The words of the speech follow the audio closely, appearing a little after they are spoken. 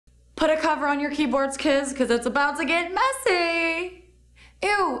Put a cover on your keyboards, kids, because it's about to get messy.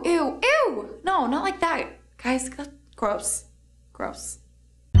 Ew, ew, ew. No, not like that. Guys, that's gross. Gross.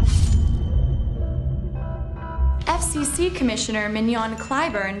 FCC Commissioner Mignon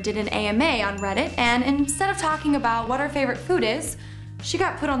Clyburn did an AMA on Reddit, and instead of talking about what her favorite food is, she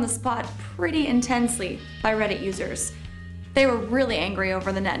got put on the spot pretty intensely by Reddit users. They were really angry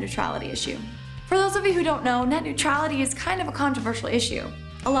over the net neutrality issue. For those of you who don't know, net neutrality is kind of a controversial issue.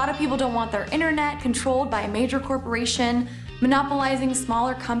 A lot of people don't want their internet controlled by a major corporation, monopolizing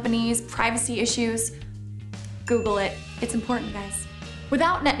smaller companies, privacy issues. Google it. It's important, guys.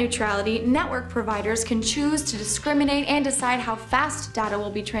 Without net neutrality, network providers can choose to discriminate and decide how fast data will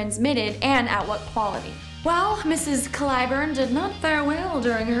be transmitted and at what quality. Well, Mrs. Clyburn did not fare well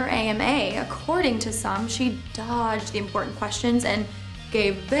during her AMA. According to some, she dodged the important questions and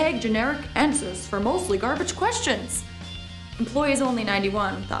gave vague, generic answers for mostly garbage questions. Employees Only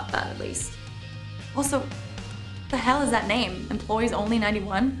 91 thought that, at least. Also, what the hell is that name? Employees Only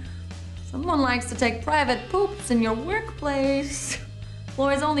 91? Someone likes to take private poops in your workplace.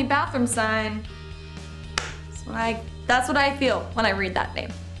 Employees Only bathroom sign. That's what I feel when I read that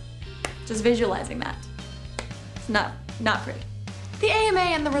name. Just visualizing that. It's not pretty. The AMA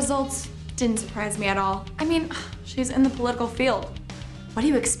and the results didn't surprise me at all. I mean, she's in the political field. What do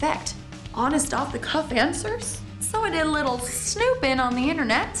you expect? Honest, off-the-cuff answers? So I did a little snooping on the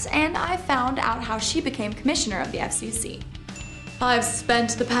internet, and I found out how she became commissioner of the FCC. I've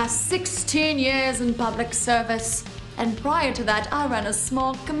spent the past 16 years in public service, and prior to that, I ran a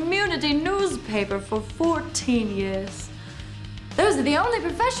small community newspaper for 14 years. Those are the only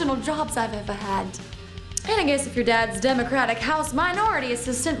professional jobs I've ever had. And I guess if your dad's Democratic House Minority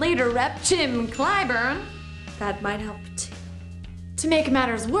Assistant Leader Rep Jim Clyburn, that might help too. To make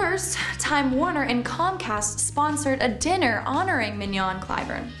matters worse, Time Warner and Comcast sponsored a dinner honoring Mignon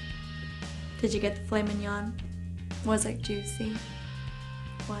Clyburn. Did you get the filet mignon? Was it juicy?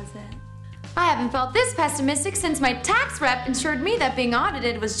 Was it? I haven't felt this pessimistic since my tax rep assured me that being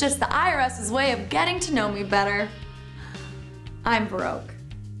audited was just the IRS's way of getting to know me better. I'm broke.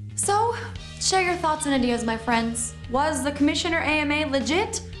 So, share your thoughts and ideas, my friends. Was the Commissioner AMA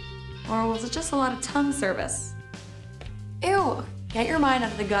legit? Or was it just a lot of tongue service? Ew. Get your mind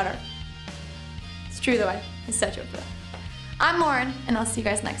out of the gutter. It's true though, I set you up for that. I'm Lauren, and I'll see you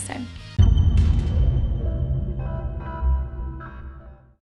guys next time.